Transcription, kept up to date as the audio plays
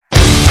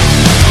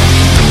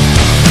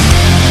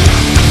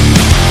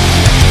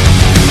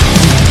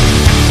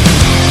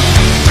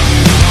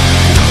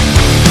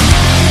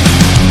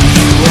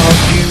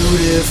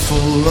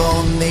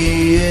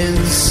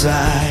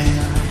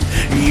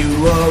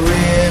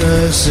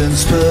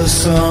innocence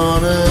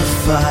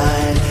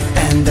personified,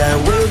 and I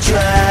will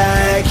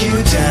drag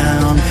you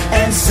down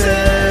and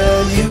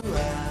sell you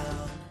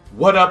out.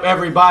 What up,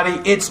 everybody?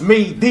 It's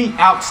me, the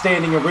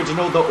outstanding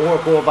original, the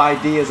Oracle of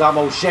Ideas. I'm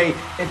O'Shea,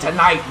 and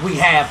tonight we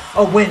have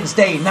a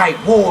Wednesday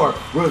Night War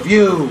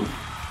review.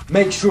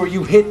 Make sure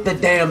you hit the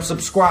damn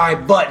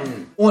subscribe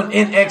button. On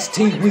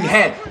NXT, we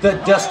had the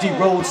Dusty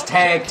Rhodes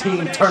Tag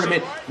Team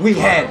Tournament. We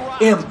had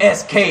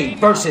MSK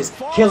versus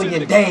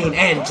Killian Dane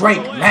and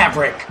Drake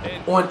Maverick.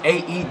 On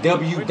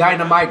AEW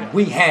Dynamite,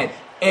 we had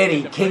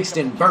Eddie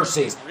Kingston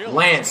versus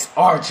Lance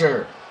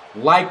Archer.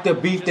 Like the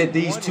beef that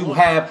these two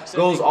have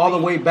goes all the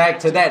way back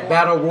to that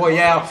Battle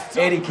Royale.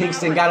 Eddie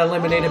Kingston got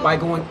eliminated by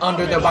going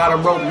under the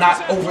bottom rope,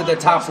 not over the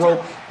top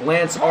rope.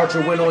 Lance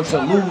Archer went on to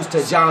lose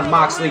to Jon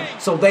Moxley,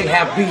 so they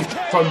have beef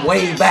from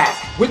way back.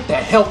 With the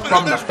help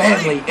from the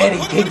family,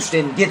 Eddie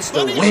Kingston gets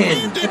the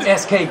win.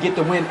 MSK get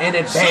the win and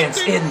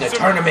advance in the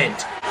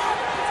tournament.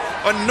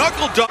 A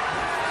knuckle duck.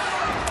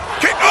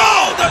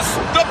 Oh,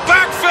 the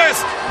back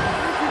fist.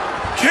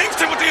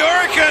 Kingston with the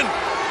Hurricane.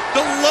 The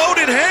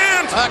loaded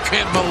hand! I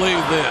can't believe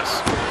this.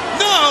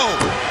 No!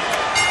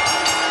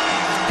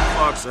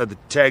 Fox are the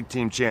tag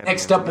team champions.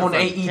 Next up on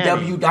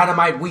AEW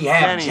Dynamite, we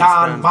have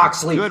Jon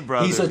Moxley.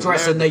 He's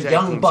addressing the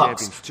Young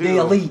Bucks, the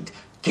Elite,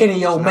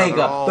 Kenny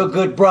Omega, the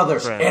Good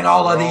Brothers, and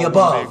all of the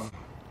above.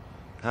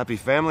 Happy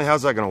family?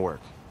 How's that going to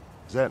work?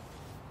 Is that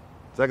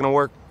going to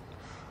work?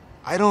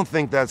 I don't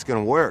think that's going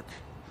to work.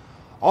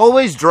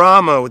 Always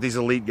drama with these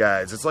Elite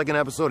guys. It's like an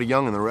episode of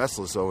Young and the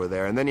Restless over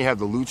there. And then you have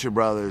the Lucha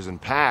Brothers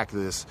and Pac,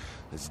 this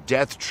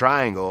death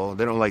triangle.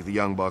 They don't like the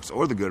Young Bucks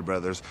or the Good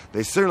Brothers.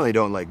 They certainly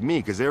don't like me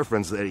because they were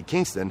friends with Eddie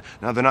Kingston.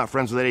 Now they're not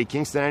friends with Eddie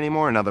Kingston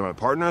anymore. And now they're my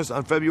partners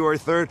on February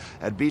 3rd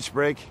at Beach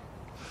Break.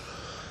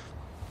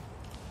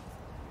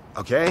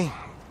 Okay?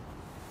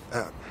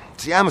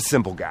 See, I'm a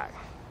simple guy.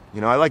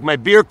 You know, I like my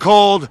beer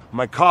cold,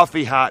 my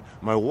coffee hot,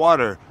 my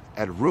water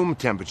at room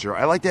temperature.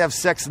 I like to have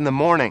sex in the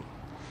morning,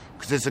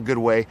 because it's a good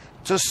way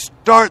to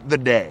start the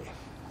day.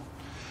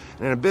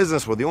 And in a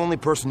business where the only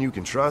person you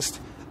can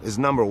trust is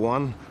number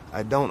one,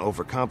 I don't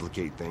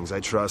overcomplicate things. I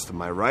trust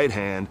my right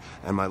hand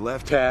and my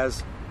left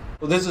has.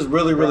 Well, this is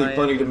really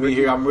funny to me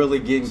here. I'm really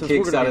getting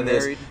kicks out of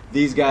this.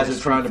 These guys are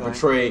trying to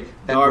portray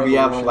Darby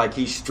Allin like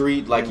he's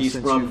street, like he's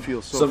from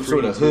some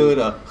sort of hood,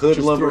 a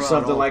hoodlum or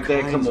something like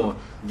that. Come on,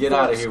 get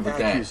out of here with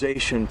that.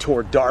 Accusation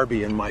toward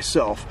Darby and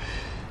myself.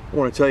 I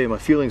want to tell you, my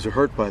feelings are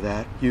hurt by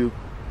that. You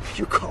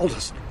called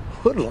us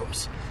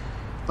hoodlums.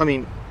 I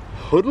mean,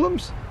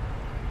 hoodlums?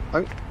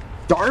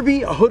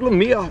 Darby, a hoodlum?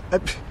 Me,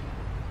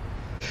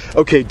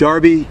 Okay,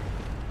 Darby,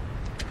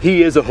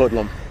 he is a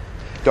hoodlum.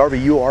 Darby,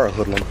 you are a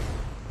hoodlum.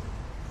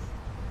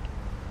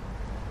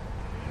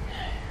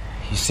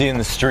 You see, in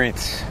the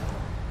streets,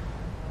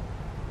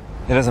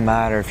 it doesn't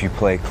matter if you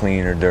play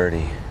clean or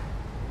dirty.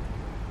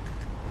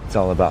 It's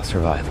all about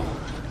survival.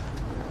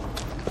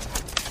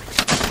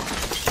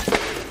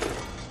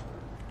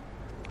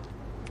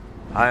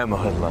 I am a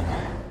hoodlum.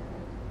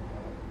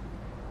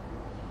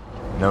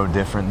 No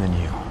different than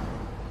you.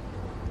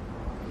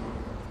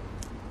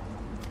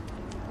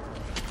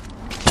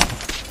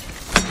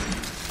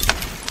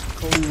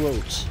 Cody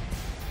Rhodes,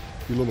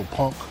 you little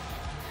punk.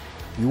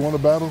 You want a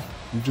battle?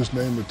 You just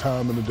name the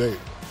time and the date.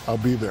 I'll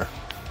be there.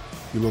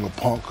 You little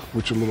punk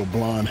with your little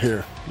blonde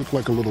hair. Look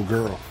like a little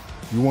girl.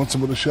 You want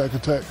some of the Shaq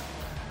Attack?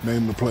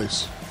 Name the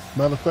place.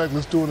 Matter of fact,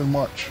 let's do it in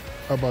March.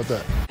 How about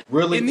that?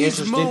 Really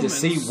interested to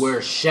see where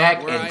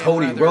Shaq and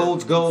Cody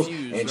Rhodes goes.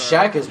 And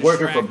Shaq is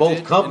working for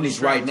both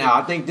companies right now.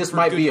 I think this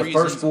might be a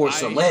first for a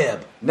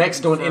celeb.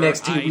 Next on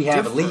NXT, we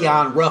have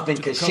Leon Ruff and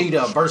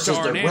Kushida versus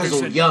the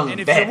Grizzled Young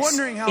Vets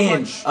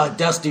in a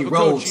Dusty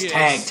Rhodes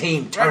Tag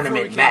Team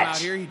Tournament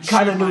match.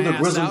 Kind of knew the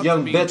Grizzled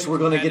Young Vets were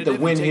going to get the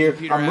win here.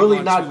 I'm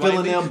really not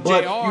feeling them,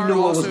 but you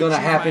knew what was going to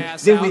happen.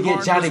 Then we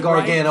get Johnny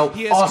Gargano,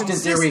 Austin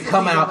Theory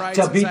come out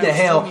to beat the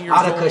hell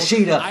out of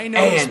Kushida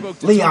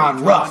and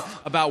Leon Ruff.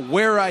 About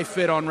where I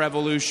fit on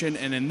Revolution,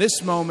 and in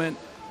this moment,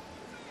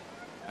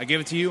 I give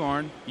it to you,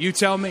 Arn. You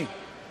tell me.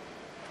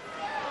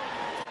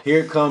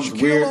 Here comes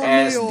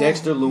weird-ass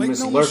Dexter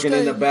Lumis lurking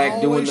in the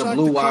back doing the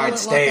blue-eyed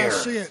stare.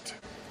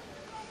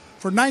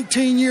 For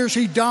 19 years,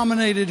 he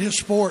dominated his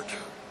sport.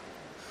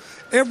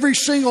 Every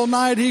single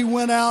night he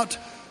went out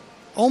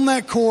on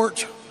that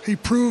court, he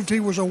proved he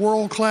was a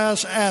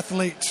world-class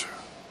athlete.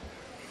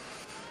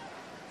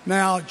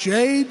 Now,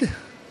 Jade,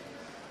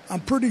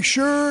 I'm pretty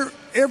sure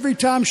every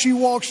time she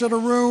walks in a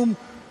room,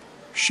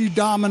 she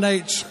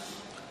dominates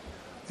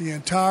the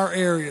entire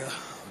area.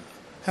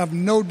 Have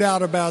no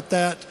doubt about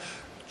that.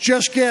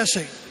 Just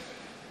guessing.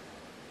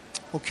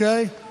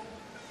 Okay?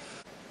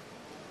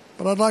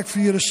 But I'd like for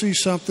you to see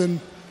something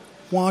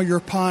while you're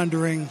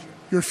pondering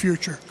your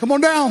future. Come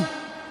on down.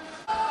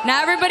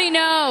 Now everybody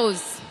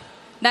knows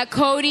that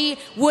Cody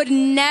would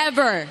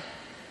never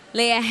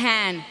lay a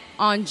hand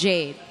on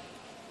Jade.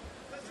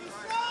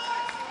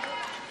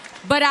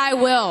 But I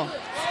will.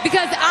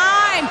 Because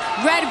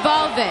I'm Red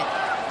Velvet.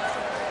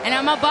 And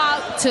I'm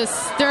about to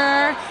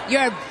stir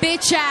your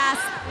bitch ass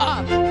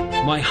up.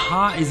 My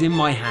heart is in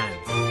my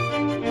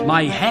hands.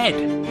 My head,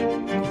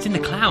 it's in the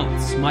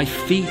clouds. My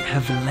feet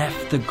have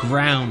left the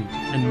ground.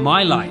 And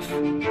my life,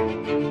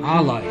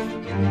 our life,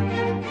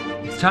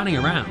 it's turning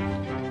around.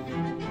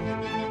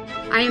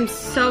 I am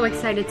so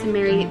excited to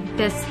marry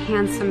this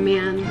handsome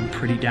man. I'm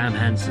pretty damn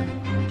handsome.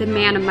 The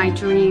man of my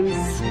dreams.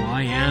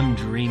 I am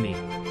dreaming.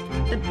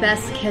 The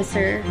best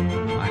kisser.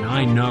 And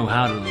I know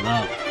how to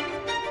love.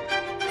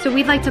 So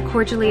we'd like to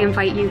cordially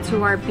invite you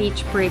to our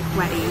beach break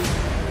wedding.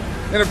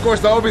 And of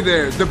course I'll be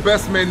there, the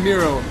best man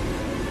Nero.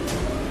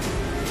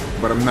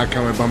 But I'm not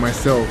coming by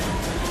myself.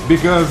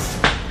 Because,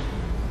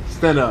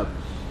 stand up.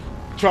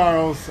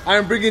 Charles,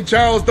 I'm bringing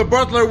Charles the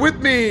butler with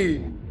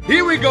me.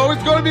 Here we go,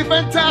 it's going to be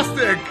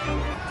fantastic.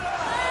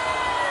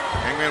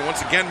 Hangman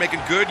once again making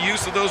good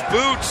use of those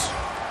boots.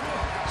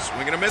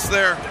 Swing and a miss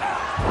there.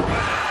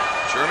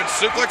 German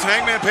suplex,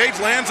 Hangman Page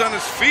lands on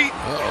his feet.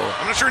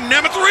 I'm not sure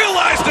Nemeth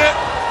realized it.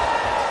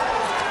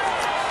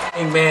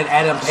 Hangman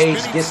Adam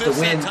Page gets the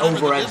win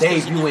over a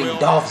debuting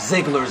Dolph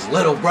Ziggler's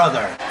little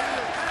brother.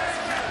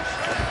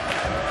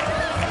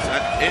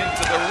 Set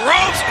into the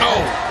ropes.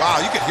 Oh, wow,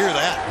 you could hear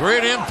that.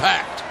 Great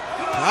impact.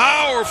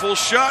 Powerful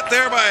shot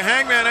there by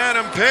Hangman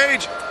Adam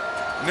Page.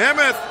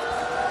 Nemeth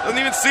doesn't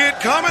even see it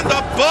coming.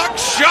 The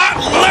buckshot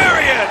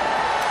lariat.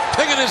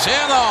 Taking his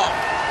head off.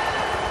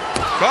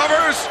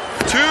 Covers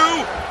 2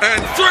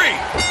 and 3.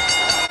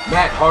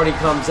 Matt Hardy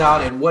comes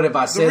out, and what have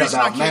I said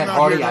about Matt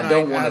Hardy? I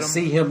don't want to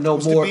see him no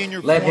more.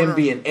 Let him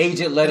be an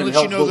agent. Let him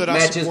help book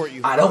matches.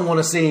 I don't want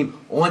to see him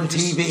on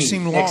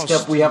TV. Next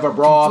up, we have a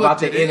brawl about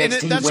the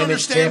NXT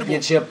Women's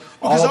Championship.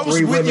 All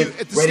 3 women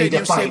ready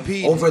to fight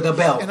over the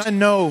belt. And I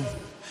know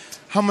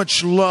how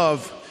much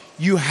love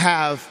you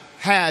have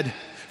had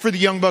for the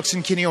Young Bucks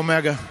and Kenny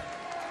Omega.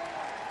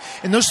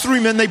 And those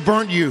 3 men, they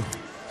burnt you.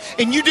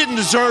 And you didn't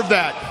deserve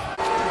that.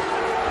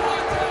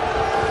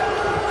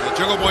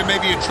 Jungle Boy may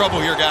be in trouble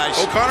here, guys.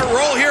 O'Connor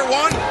roll here. 1, 2,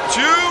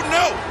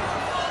 no.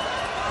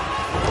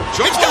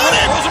 Jungle Boy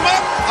rolls him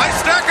up. High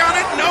stack on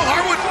it. No,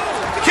 Harwood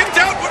kicked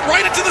out, but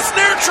right into the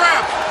snare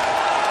trap.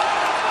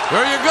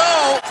 There you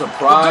go.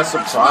 Surprise,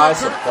 surprise,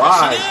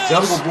 surprise.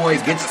 Jungle Boy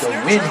gets the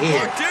win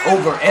here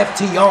over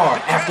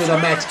FTR. After the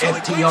match,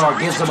 FTR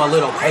gives him a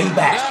little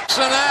payback. Axe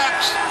and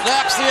axe.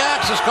 The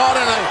axe is caught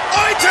in a...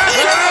 There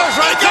it is.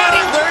 I got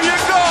him. There you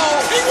go.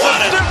 He won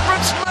it.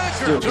 Difference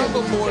maker.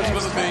 Jungle Boy is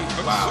going to be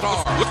a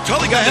star. Look,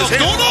 Tully got his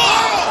hand.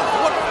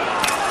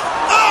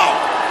 Oh!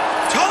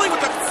 Tully with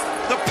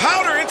the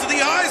powder into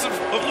the eyes of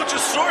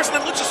Luchasaurus, and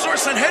then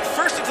Luchasaurus sent head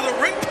first into the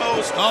ring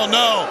post. Oh,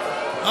 no.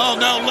 Oh,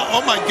 no.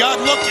 Oh, my God.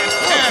 Look at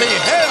What the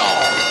hell?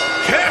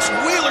 Cash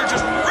Wheeler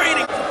just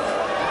raining.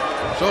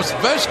 So it's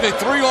basically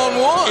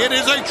 3-on-1. It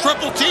is a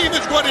triple team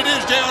is what it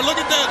is, JR. Look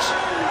at this.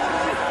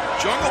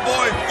 Jungle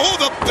Boy. Oh,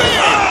 the big.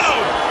 Oh!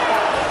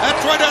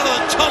 That's right out of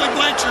the Tully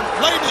Blanchard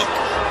playbook.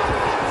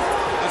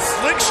 The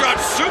slingshot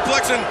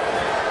suplex, and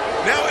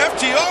now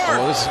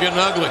FTR. Oh, this is getting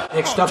ugly.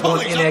 Next up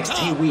on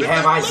NXT, we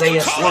have Isaiah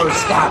Swerve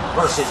Scott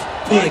versus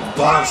Big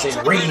Bronson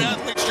Reed.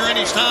 During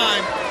each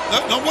time.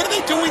 Now, what are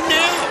they doing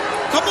now?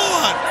 Come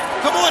on.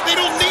 Come on. They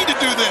don't need to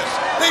do this.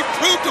 They've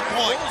proved a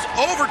point.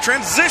 Over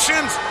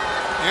transitions.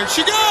 Here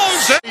she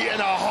goes. In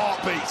a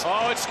heartbeat.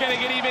 Oh, it's going to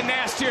get even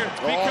nastier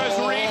because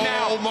Reed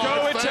now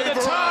going to the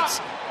top.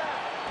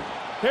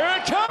 Here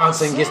it comes.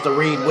 Bronson gets the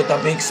Reed with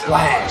a big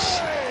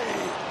splash.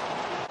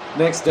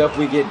 Next up,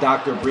 we get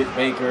Dr. Britt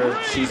Baker.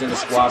 She's in a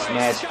squash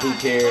match. Who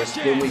cares?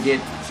 Then we get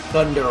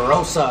Thunder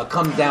Rosa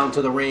comes down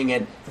to the ring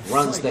and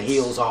runs the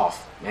heels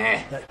off.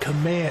 That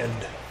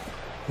command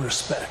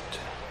respect.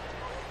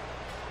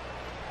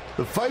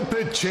 The fight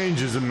pit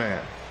changes a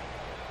man.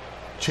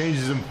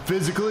 Changes him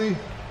physically,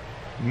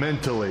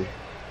 mentally,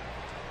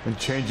 and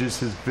changes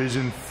his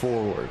vision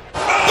forward.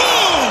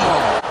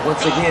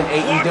 Once again,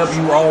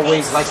 AEW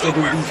always likes to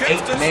do these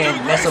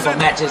 8-man mess of a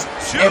matches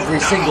every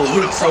single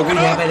week, so we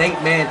have an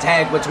 8-man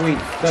tag between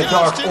the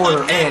Dark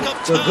Order and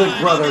the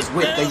Good Brothers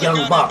with the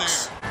Young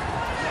Bucks.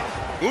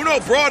 Uno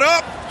brought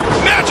up.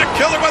 Magic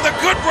Killer by the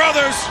Good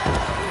Brothers.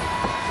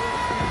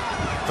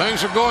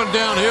 Things are going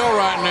downhill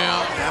right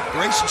now. Yeah,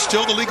 Grayson's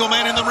still the legal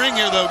man in the ring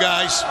here, though,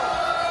 guys.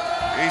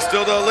 He's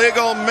still the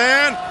legal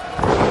man.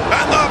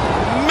 And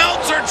the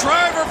Meltzer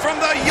driver from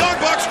the Young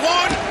Bucks.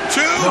 1,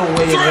 2, No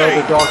way in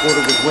hell the Dark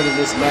Order was winning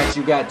this match.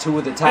 You got 2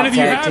 of the top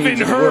tag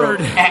teams in the world.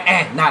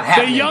 Not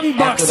happening. The Young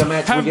Bucks After the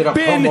match, we get a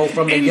promo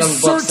from the Young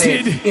Bucks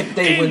saying if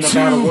they win the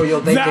Battle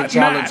Royal, they can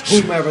challenge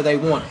whomever they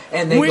want.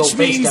 And they go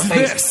face to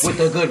face with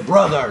the Good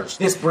Brothers.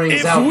 This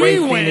brings out Rey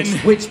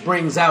Fenix, which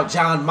brings out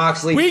Jon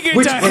Moxley, which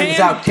brings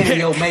out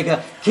Kenny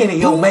Omega.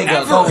 Kenny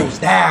Omega goes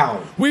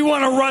down. We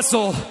want to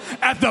wrestle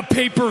at the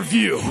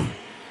pay-per-view.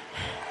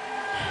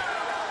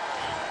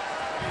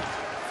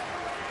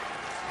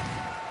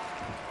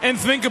 And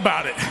think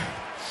about it.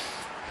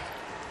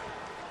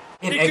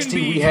 In NXT,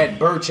 we had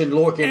Birch and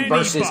Lorcan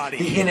versus the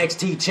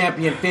NXT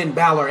champion Finn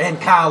Balor and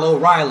Kyle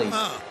O'Reilly.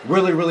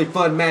 Really, really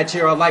fun match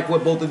here. I like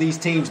what both of these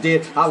teams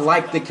did. I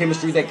like the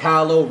chemistry that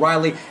Kyle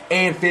O'Reilly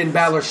and Finn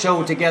Balor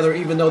showed together,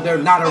 even though they're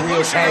not a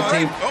real tag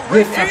team.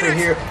 Good effort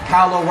here.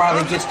 Kyle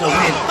O'Reilly gets the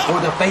win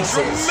for the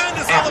faces.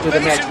 After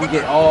the match, we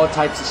get all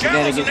types of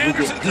shenanigans. We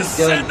get Pete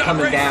Dunne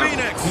coming down.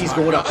 He's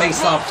going to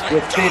face off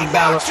with Finn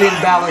Balor. Finn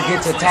Balor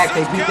gets attacked.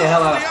 They beat the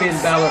hell out of Finn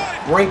Balor,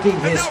 breaking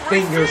his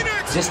fingers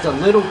just a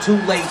little too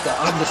late. The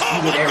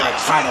Undisputed Era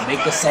trying to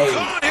make the save.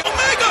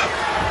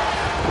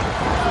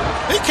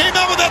 He came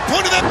out with that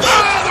point of that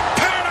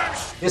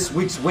boot. This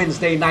week's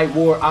Wednesday Night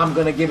War, I'm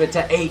going to give it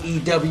to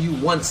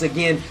AEW once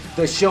again.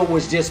 The show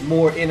was just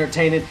more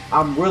entertaining.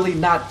 I'm really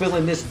not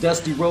feeling this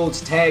Dusty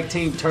Rhodes Tag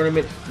Team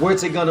Tournament.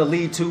 Where's it going to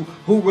lead to?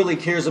 Who really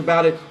cares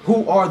about it?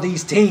 Who are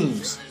these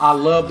teams? I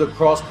love the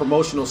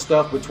cross-promotional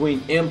stuff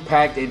between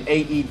Impact and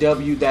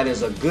AEW. That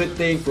is a good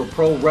thing for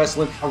pro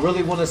wrestling. I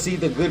really want to see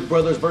the Good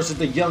Brothers versus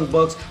the Young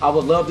Bucks. I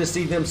would love to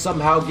see them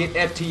somehow get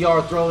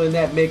FTR thrown in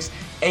that mix.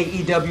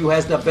 AEW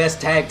has the best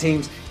tag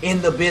teams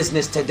in the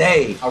business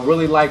today. I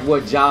really like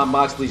what Jon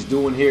Moxley's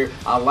doing here.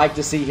 I like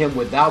to see him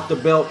without the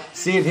belt.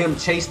 Seeing him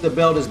chase the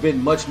belt has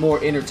been much more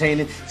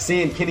entertaining.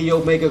 Seeing Kenny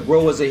Omega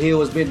grow as a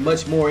heel has been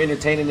much more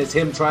entertaining as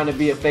him trying to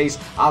be a face.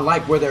 I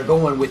like where they're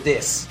going with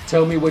this.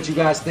 Tell me what you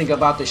guys think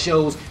about the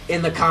shows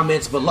in the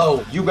comments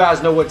below. You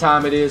guys know what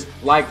time it is.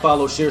 Like,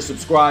 follow, share,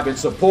 subscribe, and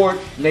support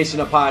Nation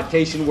of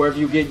Podcation wherever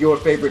you get your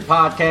favorite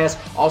podcast.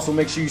 Also,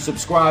 make sure you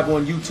subscribe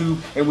on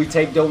YouTube, and we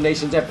take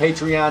donations at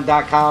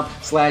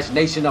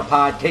patreon.com/Nation of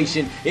Podcation.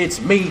 It's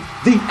me,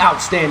 the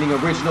outstanding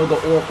original,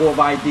 the Oracle of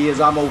Ideas.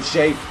 I'm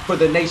O'Shea for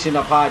the Nation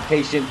of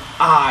Podcation.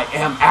 I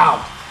am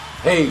out.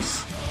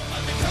 Peace.